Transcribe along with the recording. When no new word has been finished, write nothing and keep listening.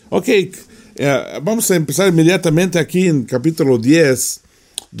Ok, vamos a empezar inmediatamente aquí en capítulo 10,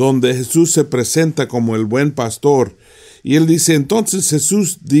 donde Jesús se presenta como el buen pastor. Y él dice, entonces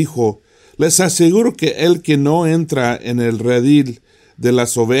Jesús dijo, les aseguro que el que no entra en el redil de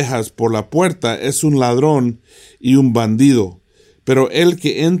las ovejas por la puerta es un ladrón y un bandido. Pero el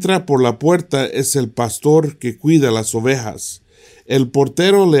que entra por la puerta es el pastor que cuida las ovejas. El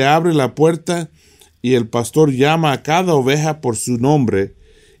portero le abre la puerta y el pastor llama a cada oveja por su nombre,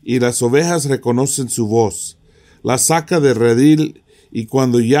 y las ovejas reconocen su voz. Las saca del redil, y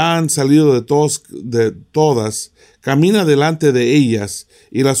cuando ya han salido de todas, camina delante de ellas,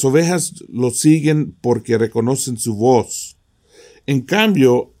 y las ovejas lo siguen porque reconocen su voz. En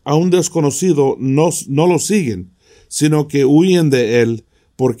cambio, a un desconocido no lo siguen, sino que huyen de él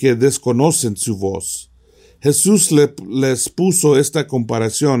porque desconocen su voz. Jesús les puso esta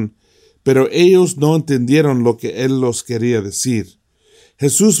comparación, pero ellos no entendieron lo que él los quería decir.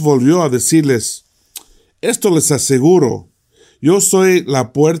 Jesús volvió a decirles, esto les aseguro, yo soy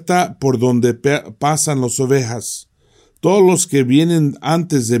la puerta por donde pasan las ovejas. Todos los que vienen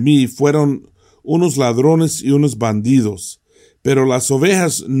antes de mí fueron unos ladrones y unos bandidos, pero las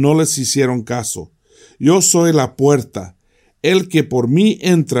ovejas no les hicieron caso. Yo soy la puerta. El que por mí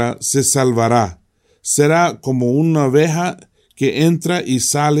entra se salvará. Será como una oveja que entra y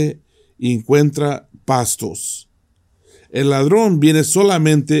sale y encuentra pastos. El ladrón viene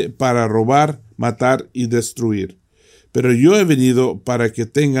solamente para robar, matar y destruir. Pero yo he venido para que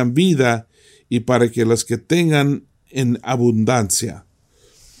tengan vida y para que las que tengan en abundancia.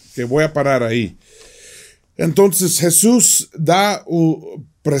 Que voy a parar ahí. Entonces Jesús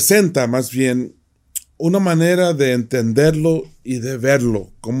presenta más bien una manera de entenderlo y de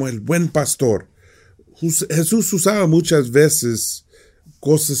verlo como el buen pastor. Jesús usaba muchas veces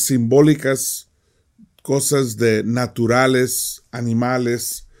cosas simbólicas, cosas de naturales,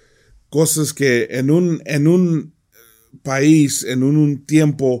 animales, cosas que en un país, en un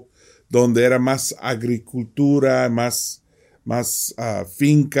tiempo donde era más agricultura, más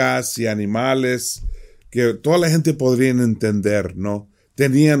fincas y animales, que toda la gente podría entender, ¿no?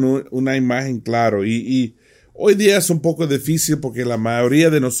 Tenían una imagen claro y hoy día es un poco difícil porque la mayoría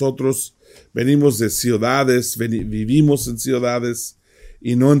de nosotros venimos de ciudades, vivimos en ciudades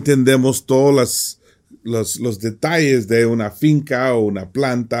y no entendemos todos los detalles de una finca o una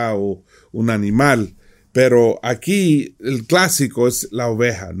planta o un animal. Pero aquí el clásico es la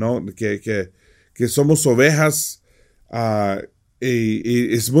oveja, ¿no? Que somos ovejas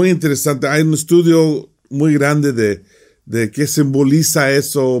y es muy interesante. Hay un estudio muy grande de qué simboliza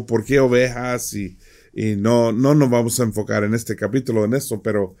eso, por qué ovejas y no nos vamos a enfocar en este capítulo en eso,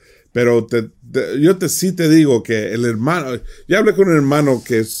 pero sí te digo que el hermano, ya hablé con un hermano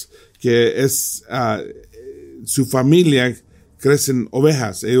que es su familia crecen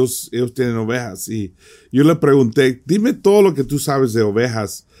ovejas, ellos tienen ovejas y yo le pregunté, dime todo lo que tú sabes de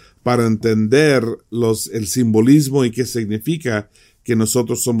ovejas para entender el simbolismo y qué significa que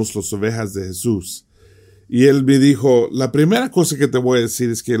nosotros somos las ovejas de Jesús. Y él me dijo, la primera cosa que te voy a decir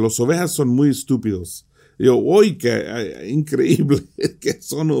es que los ovejas son muy estúpidos. Y yo, uy, qué increíble que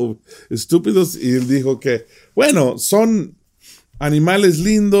son estúpidos. Y él dijo que, bueno, son animales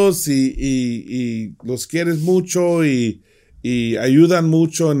lindos y los quieres mucho y ayudan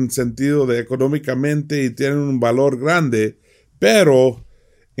mucho en sentido de económicamente y tienen un valor grande, pero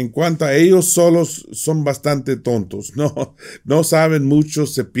en cuanto a ellos solos son bastante tontos, no saben mucho,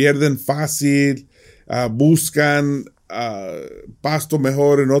 se pierden fácil, buscan pasto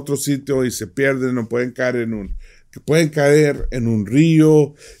mejor en otro sitio y se pierden o pueden caer en un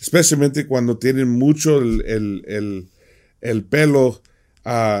río, especialmente cuando tienen mucho el pelo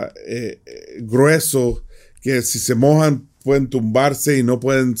grueso, que si se mojan pueden tumbarse y no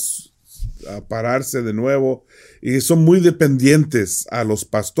pueden pararse de nuevo y son muy dependientes a los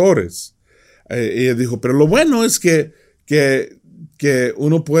pastores. Ella dijo, pero lo bueno es que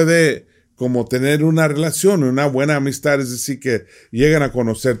uno puede como tener una relación, una buena amistad, es decir, que llegan a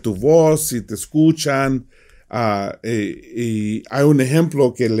conocer tu voz y te escuchan. Y hay un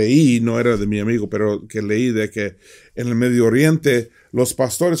ejemplo que leí, no era de mi amigo, pero que leí de que en el Medio Oriente los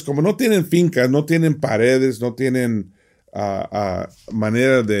pastores, como no tienen fincas, no tienen paredes, no tienen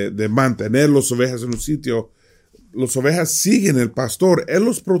manera de mantener las ovejas en un sitio, las ovejas siguen el pastor, él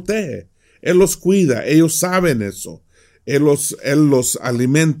los protege, él los cuida, ellos saben eso, él los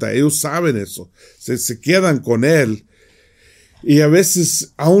alimenta, ellos saben eso, se quedan con él. Y a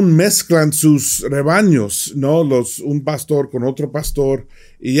veces aún mezclan sus rebaños, ¿no? Un pastor con otro pastor,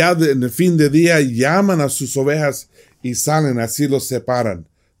 y ya en el fin de día llaman a sus ovejas y salen, así los separan,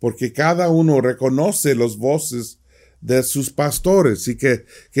 porque cada uno reconoce las voces de sus pastores, y que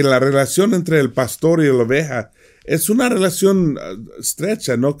la relación entre el pastor y la oveja es una relación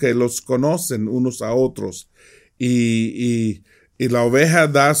estrecha, ¿no? Que los conocen unos a otros, y la oveja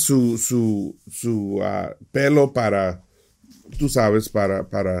da su pelo para, tú sabes,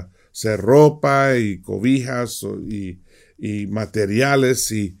 para hacer ropa y cobijas y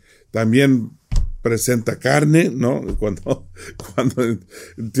materiales, y también presenta carne, ¿no? Cuando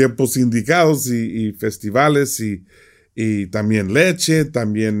en tiempos indicados y festivales, y también leche,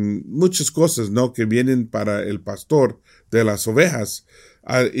 también muchas cosas, ¿no? Que vienen para el pastor de las ovejas.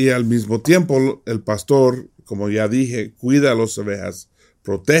 Y al mismo tiempo, el pastor, como ya dije, cuida a las ovejas,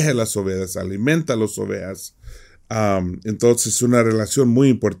 protege las ovejas, alimenta a las ovejas. Entonces es una relación muy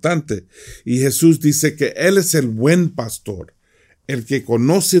importante. Y Jesús dice que Él es el buen pastor, el que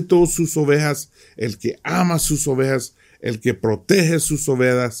conoce todas sus ovejas, el que ama sus ovejas, el que protege sus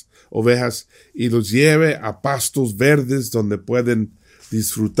ovejas y los lleve a pastos verdes donde pueden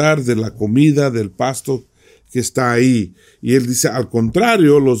disfrutar de la comida, del pasto que está ahí. Y Él dice, al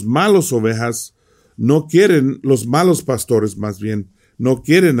contrario, los malos pastores más bien, no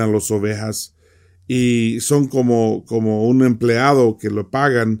quieren a las ovejas, y son como un empleado que lo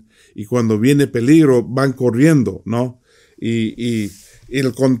pagan, y cuando viene peligro van corriendo, ¿no? Y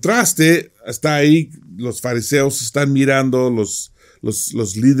el contraste está ahí. Los fariseos están mirando, los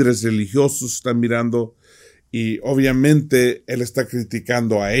líderes religiosos están mirando, y obviamente Él está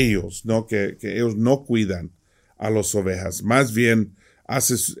criticando a ellos, ¿no? Que ellos no cuidan a las ovejas, más bien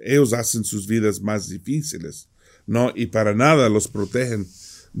ellos hacen sus vidas más difíciles, ¿no? Y para nada los protegen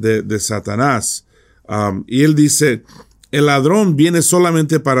de Satanás. Y Él dice, el ladrón viene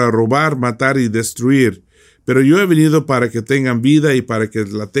solamente para robar, matar y destruir, pero yo he venido para que tengan vida y para que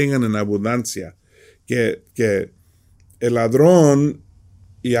la tengan en abundancia. Que el ladrón,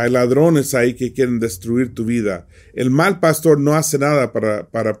 y hay ladrones ahí que quieren destruir tu vida. El mal pastor no hace nada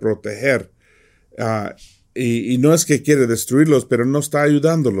para proteger, y no es que quiere destruirlos, pero no está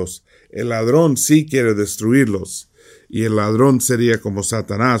ayudándolos. El ladrón sí quiere destruirlos, y el ladrón sería como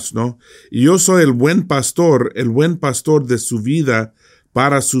Satanás, ¿no? Y yo soy el buen pastor de su vida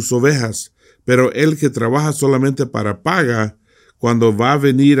para sus ovejas. Pero el que trabaja solamente para paga, cuando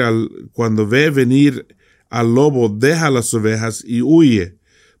ve venir al lobo, deja las ovejas y huye,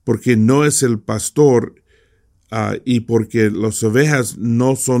 porque no es el pastor, y porque las ovejas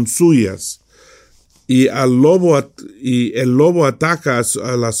no son suyas. Y el lobo ataca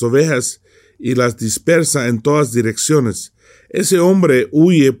a las ovejas y las dispersa en todas direcciones. Ese hombre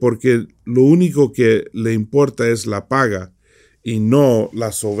huye porque lo único que le importa es la paga y no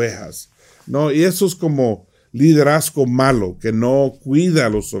las ovejas. No, y eso es como liderazgo malo, que no cuida a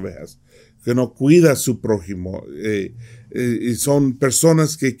las ovejas, que no cuida a su prójimo. Y son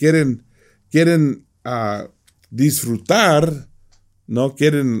personas que quieren disfrutar, no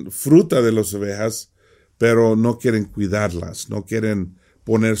quieren fruta de las ovejas, pero no quieren cuidarlas, no quieren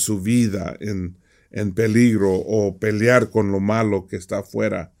poner su vida en peligro o pelear con lo malo que está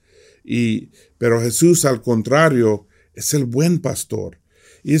afuera. Pero Jesús, al contrario, es el buen pastor.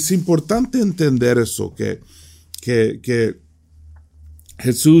 Y es importante entender eso, que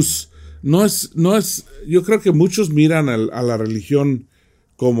Jesús no es, yo creo que muchos miran a la religión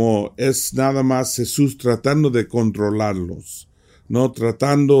como es nada más Jesús tratando de controlarlos, ¿no?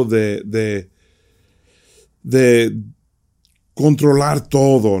 Tratando de controlar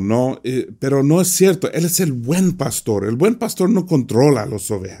todo, ¿no? Pero no es cierto. Él es el buen pastor. El buen pastor no controla a las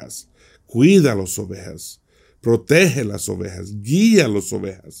ovejas, cuida a las ovejas, protege las ovejas, guía a las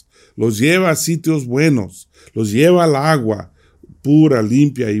ovejas, los lleva a sitios buenos, los lleva al agua pura,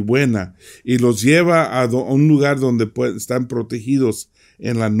 limpia y buena, y los lleva a un lugar donde están protegidos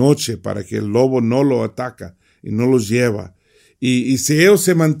en la noche para que el lobo no lo ataca y no los lleva. Y si ellos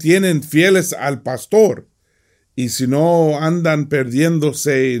se mantienen fieles al pastor, y si no andan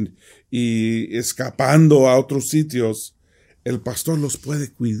perdiéndose y escapando a otros sitios, el pastor los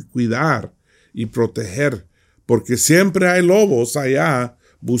puede cuidar y proteger, porque siempre hay lobos allá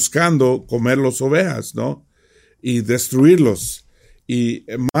buscando comer las ovejas, ¿no? Y destruirlos. Y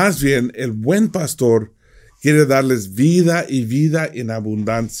más bien, el buen pastor quiere darles vida y vida en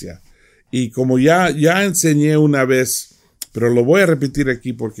abundancia. Y como ya enseñé una vez, pero lo voy a repetir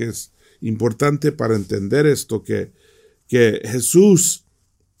aquí porque es importante para entender esto, que Jesús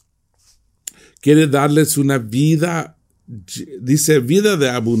quiere darles una vida, dice vida de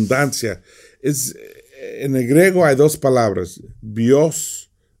abundancia. En el griego hay dos palabras, bios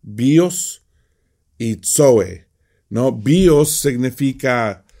y zoe, ¿no? Bios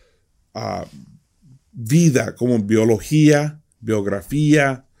significa vida, como biología,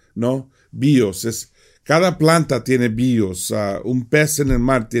 biografía, ¿no? Bios es Cada planta tiene bios. Un pez en el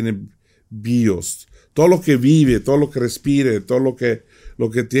mar tiene bios. Todo lo que vive, todo lo que respire, todo lo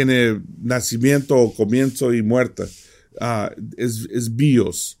que tiene nacimiento, comienzo y muerte, es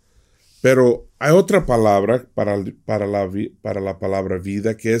bios. Pero hay otra palabra para la palabra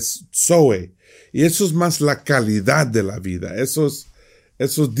vida que es zoe. Y eso es más la calidad de la vida. Eso es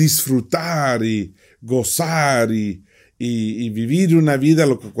disfrutar y gozar y vivir una vida,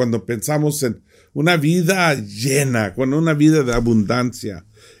 cuando pensamos en una vida llena, una vida de abundancia.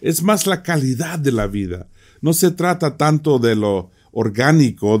 Es más la calidad de la vida. No se trata tanto de lo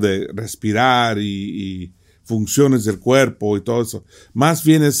orgánico, de respirar y funciones del cuerpo y todo eso. Más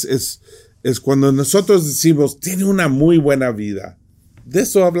bien es cuando nosotros decimos, tiene una muy buena vida. De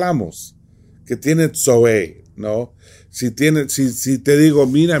eso hablamos, que tiene zoe, ¿no? Si te digo,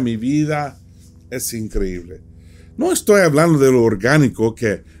 mira, mi vida es increíble. No estoy hablando de lo orgánico,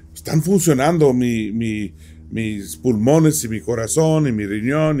 que están funcionando mis pulmones y mi corazón y mi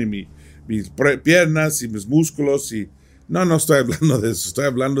riñón y mis piernas y mis músculos. No estoy hablando de eso. Estoy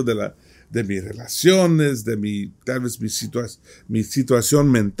hablando de mis relaciones, tal vez mi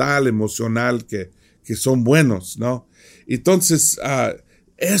situación mental, emocional, que son buenos, ¿no? Entonces,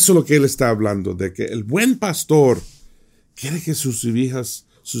 eso es lo que él está hablando, de que el buen pastor quiere que sus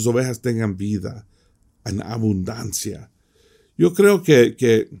ovejas tengan vida en abundancia. Yo creo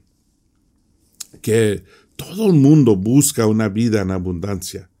que todo el mundo busca una vida en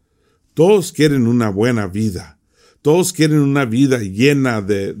abundancia. Todos quieren una buena vida. Todos quieren una vida llena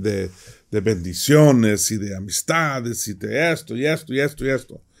de bendiciones y de amistades y de esto y esto y esto y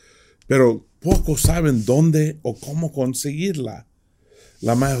esto. Pero pocos saben dónde o cómo conseguirla.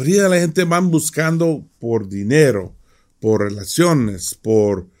 La mayoría de la gente van buscando por dinero, por relaciones,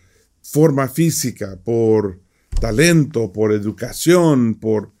 por forma física, por talento, por educación,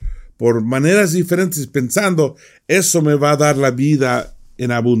 por maneras diferentes, pensando, eso me va a dar la vida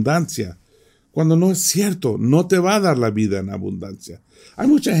en abundancia. Cuando no es cierto, no te va a dar la vida en abundancia. Hay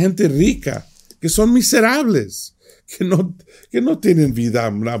mucha gente rica que son miserables, que no tienen vida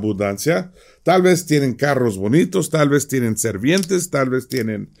en abundancia. Tal vez tienen carros bonitos, tal vez tienen sirvientes, tal vez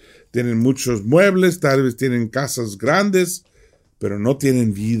tienen muchos muebles, tal vez tienen casas grandes, pero no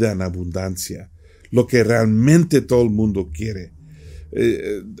tienen vida en abundancia. Lo que realmente todo el mundo quiere.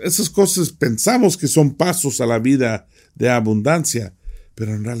 Esas cosas pensamos que son pasos a la vida de abundancia,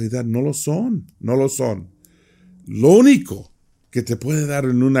 pero en realidad no lo son. Lo único que te puede dar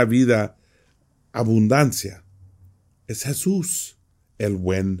en una vida abundancia es Jesús, el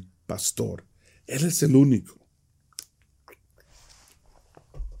buen pastor. Él es el único.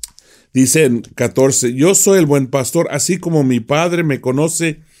 Dice en 14, yo soy el buen pastor, así como mi Padre me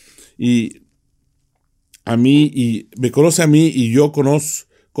conoce me conoce a mí y yo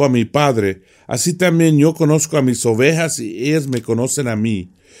conozco a mi Padre. Así también yo conozco a mis ovejas y ellas me conocen a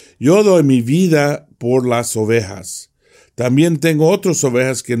mí. Yo doy mi vida por las ovejas. También tengo otras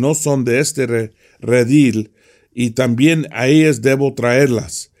ovejas que no son de este redil y también a ellas debo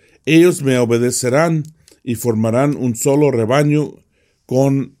traerlas. Ellos me obedecerán y formarán un solo rebaño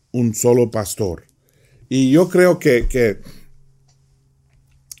con un solo pastor. Y yo creo que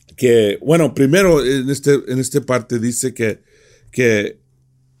bueno, primero en esta parte dice que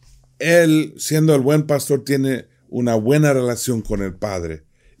él, siendo el buen pastor, tiene una buena relación con el Padre.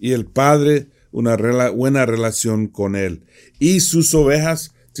 Y el Padre una buena relación con él. Y sus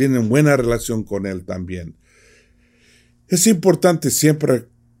ovejas tienen buena relación con él también. Es importante siempre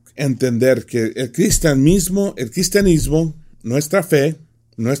entender que el cristianismo, nuestra fe,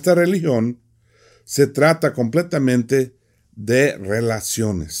 nuestra religión, se trata completamente de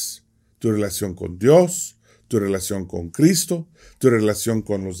relaciones. Tu relación con Dios, tu relación con Cristo, tu relación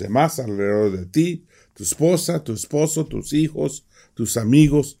con los demás alrededor de ti, tu esposa, tu esposo, tus hijos, tus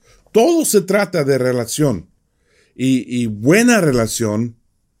amigos. Todo se trata de relación. Y buena relación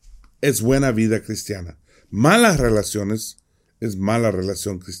es buena vida cristiana. Malas relaciones es mala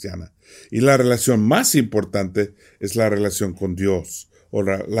relación cristiana. Y la relación más importante es la relación con Dios o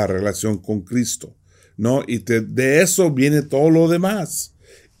la relación con Cristo, ¿no? Y de eso viene todo lo demás.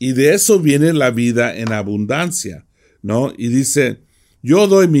 Y de eso viene la vida en abundancia, ¿no? Y dice, yo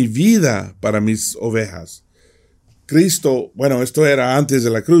doy mi vida para mis ovejas. Cristo, bueno, esto era antes de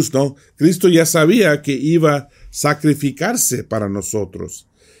la cruz, ¿no? Cristo ya sabía que iba a sacrificarse para nosotros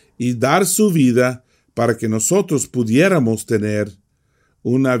y dar su vida para que nosotros pudiéramos tener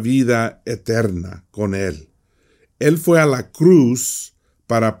una vida eterna con Él. Él fue a la cruz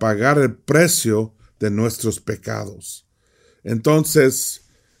para pagar el precio de nuestros pecados. Entonces,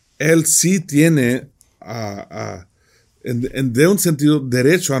 Él sí tiene, de un sentido,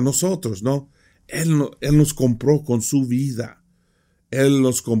 derecho a nosotros, ¿no? Él nos compró con su vida. Él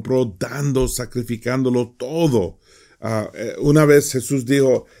nos compró sacrificándolo todo. Una vez Jesús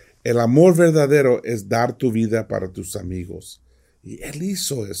dijo, el amor verdadero es dar tu vida para tus amigos. Y Él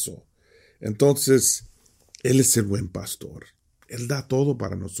hizo eso. Entonces, Él es el buen pastor. Él da todo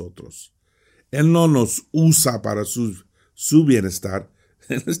para nosotros. Él no nos usa para su bienestar.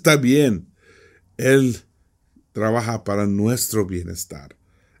 Él está bien. Él trabaja para nuestro bienestar.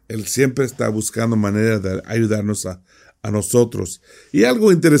 Él siempre está buscando maneras de ayudarnos a nosotros. Y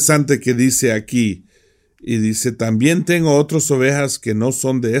algo interesante que dice aquí, y dice, también tengo otras ovejas que no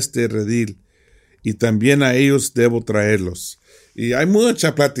son de este redil, y también a ellos debo traerlos. Y hay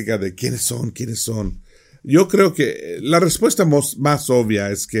mucha plática de quiénes son. Yo creo que la respuesta más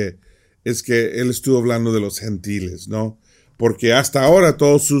obvia es que él estuvo hablando de los gentiles, ¿no? Porque hasta ahora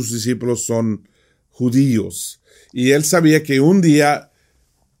todos sus discípulos son judíos. Y él sabía que un día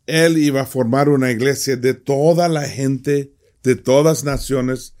él iba a formar una iglesia de toda la gente, de todas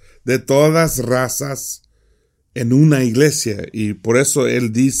naciones, de todas razas, en una iglesia. Y por eso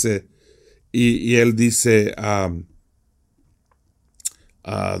él dice,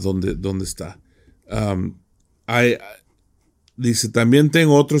 ¿dónde está? Dice, también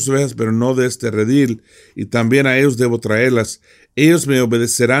tengo otras ovejas, pero no de este redil, y también a ellos debo traerlas. Ellos me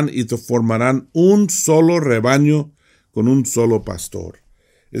obedecerán y te formarán un solo rebaño con un solo pastor.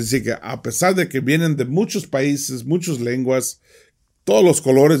 Es decir, que a pesar de que vienen de muchos países, muchas lenguas, todos los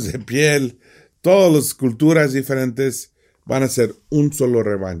colores de piel, todas las culturas diferentes, van a ser un solo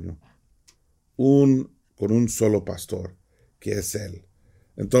rebaño, con un solo pastor, que es Él.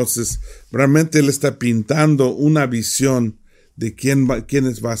 Entonces, realmente Él está pintando una visión de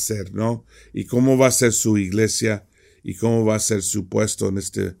quiénes va a ser, ¿no? Y cómo va a ser su iglesia, y cómo va a ser su puesto en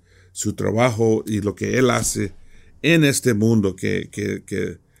su trabajo, y lo que Él hace en este mundo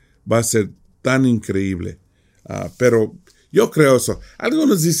que va a ser tan increíble. Pero yo creo eso.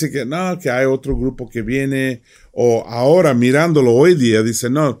 Algunos dicen que no, que hay otro grupo que viene, o ahora mirándolo hoy día,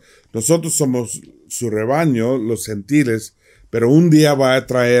 dicen, no, nosotros somos su rebaño, los gentiles, pero un día va a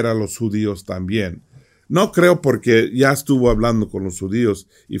traer a los judíos también. No creo, porque ya estuvo hablando con los judíos,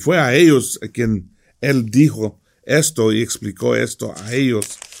 y fue a ellos a quien Él dijo esto y explicó esto a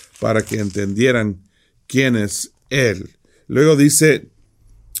ellos para que entendieran quién es Él. Luego dice,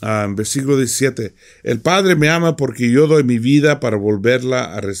 en versículo 17, el Padre me ama porque yo doy mi vida para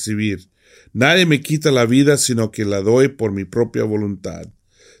volverla a recibir. Nadie me quita la vida, sino que la doy por mi propia voluntad.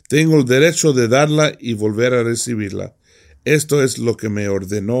 Tengo el derecho de darla y volver a recibirla. Esto es lo que me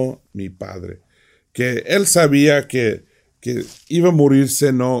ordenó mi Padre. Que Él sabía que iba a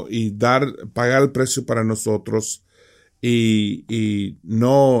morirse, ¿no? Y pagar el precio para nosotros. Y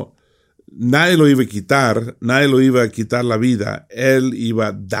no, nadie lo iba a quitar, nadie lo iba a quitar la vida. Él iba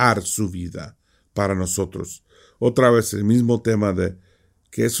a dar su vida para nosotros. Otra vez el mismo tema de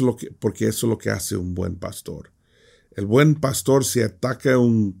porque eso es lo que hace un buen pastor. El buen pastor, si ataca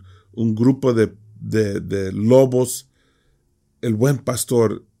un grupo de lobos, el buen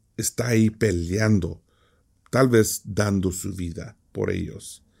pastor está ahí peleando, tal vez dando su vida por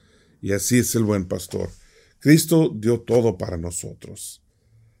ellos. Y así es el buen pastor. Cristo dio todo para nosotros.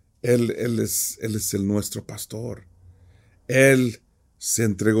 Él es el nuestro pastor. Él se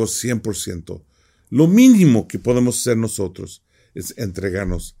entregó 100%. Lo mínimo que podemos hacer nosotros es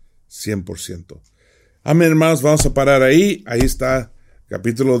entregarnos 100%. Amén, hermanos, vamos a parar ahí. Ahí está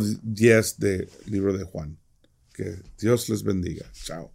capítulo 10 del libro de Juan. Que Dios les bendiga. Chao.